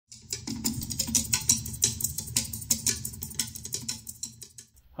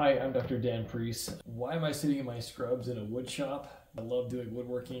Hi, I'm Dr. Dan Preece. Why am I sitting in my scrubs in a wood shop? I love doing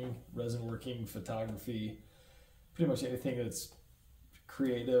woodworking, resin working, photography, pretty much anything that's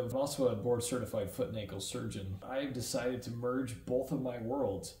creative. I'm also a board certified foot and ankle surgeon. I've decided to merge both of my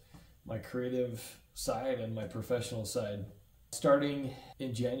worlds, my creative side and my professional side. Starting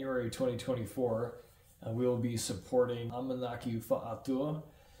in January 2024, we will be supporting Amanaki fa'atua.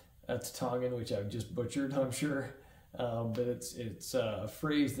 That's Tongan, which I've just butchered, I'm sure. But it's a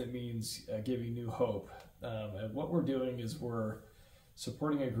phrase that means giving new hope. And what we're doing is we're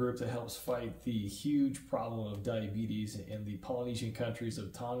supporting a group that helps fight the huge problem of diabetes in the Polynesian countries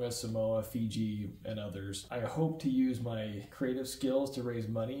of Tonga, Samoa, Fiji, and others. I hope to use my creative skills to raise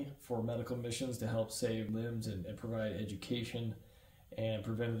money for medical missions to help save limbs and provide education and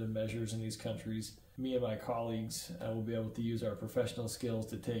preventative measures in these countries. Me and my colleagues will be able to use our professional skills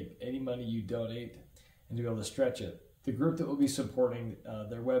to take any money you donate and to be able to stretch it. The group that we'll be supporting,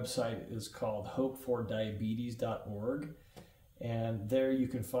 their website is called hopefordiabetes.org, and there you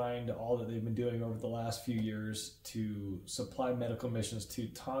can find all that they've been doing over the last few years to supply medical missions to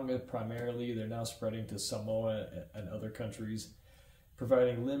Tonga primarily. They're now spreading to Samoa and other countries,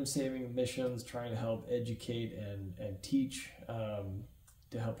 providing limb-saving missions, trying to help educate and teach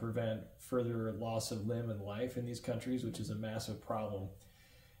to help prevent further loss of limb and life in these countries, which is a massive problem.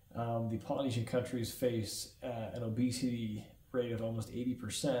 The Polynesian countries face an obesity rate of almost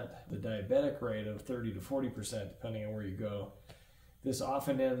 80%, the diabetic rate of 30 to 40%, depending on where you go. This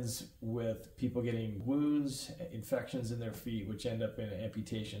often ends with people getting wounds, infections in their feet, which end up in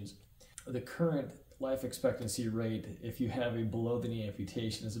amputations. The current life expectancy rate, if you have a below-the-knee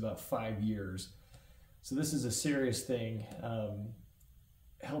amputation, is about 5 years. So this is a serious thing.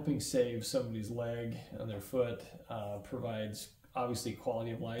 Helping save somebody's leg and their foot provides obviously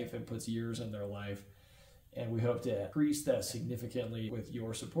quality of life and puts years in their life, and we hope to increase that significantly with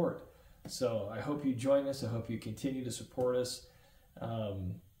your support. So I hope you join us. I hope you continue to support us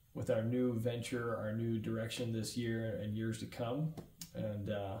with our new venture, our new direction this year and years to come, and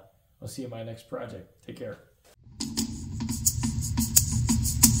I'll see you in my next project. Take care.